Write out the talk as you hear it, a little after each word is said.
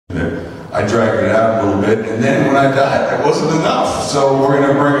I dragged it out a little bit, and then when I died, that wasn't enough. So we're going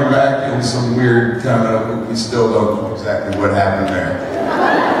to bring it back in some weird kind of, we still don't know exactly what happened there.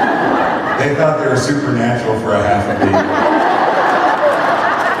 They thought they were supernatural for a half a beat.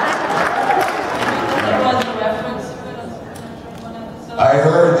 I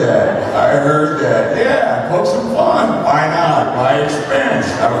heard that. Yeah, poke some fun. Why not? My expense.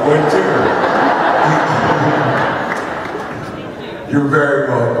 I would too. You're very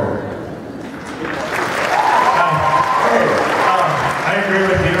welcome. I agree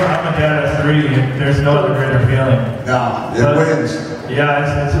with you. I'm a dad of 3. There's no other greater feeling. No, it wins.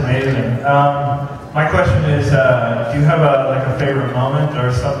 Yeah, it's amazing. My question is, do you have a favorite moment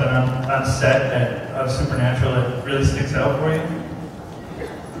or something on set of Supernatural that really sticks out for you?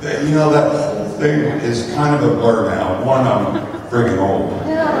 You know, that whole thing is kind of a blur now. One, I'm friggin' old.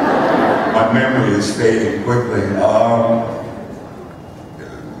 My memory is fading quickly.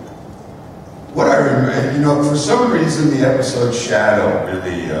 What I remember, you know, for some reason the episode Shadow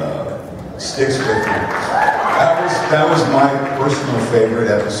really sticks with me. That was my personal favorite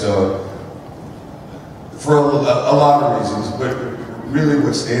episode for a lot of reasons, but really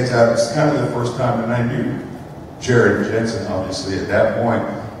what stands out is kind of the first time, and I knew Jared Jensen obviously at that point,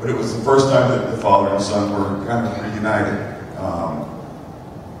 but it was the first time that the father and son were kind of reunited.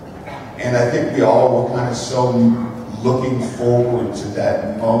 And I think we all were kind of so looking forward to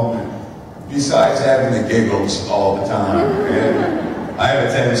that moment, besides having the giggles all the time. And I have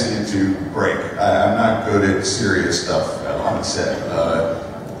a tendency to break. I'm not good at serious stuff on the set.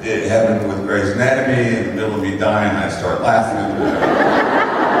 It happened with Grey's Anatomy. In the middle of me dying, I start laughing.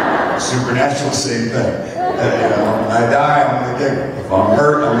 Supernatural, same thing. When I die, I'm going to giggle. If I'm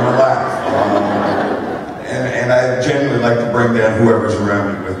hurt, I'm going to laugh. And I generally like to bring down whoever's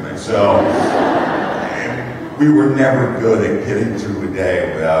around me with me. So we were never good at getting through a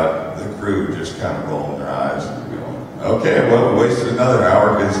day without the crew just kind of rolling their eyes and going, okay, well, we wasted another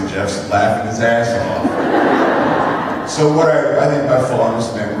hour because Jeff's laughing his ass off. So what I think my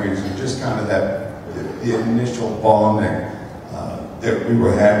fondest memories are just kind of the initial bonding that we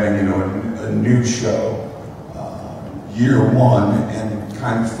were having, you know, a new show, year one, and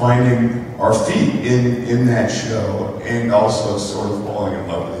kind of finding our feet in that show, and also sort of falling in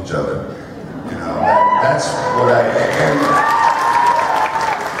love with each other. You know, that's what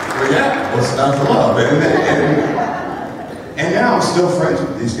well, yeah, what's not to love? And now I'm still friends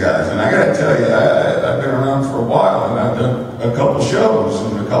with these guys, and I gotta tell you, I've been around for a while, and I've done a couple shows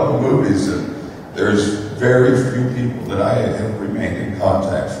and a couple movies, and there's very few people that I have remained in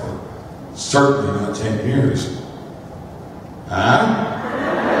contact for, certainly not 10 years. Huh?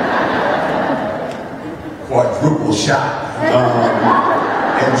 Quadruple shot.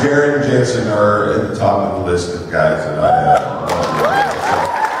 And Jared and Jensen are at the top of the list of guys that I have.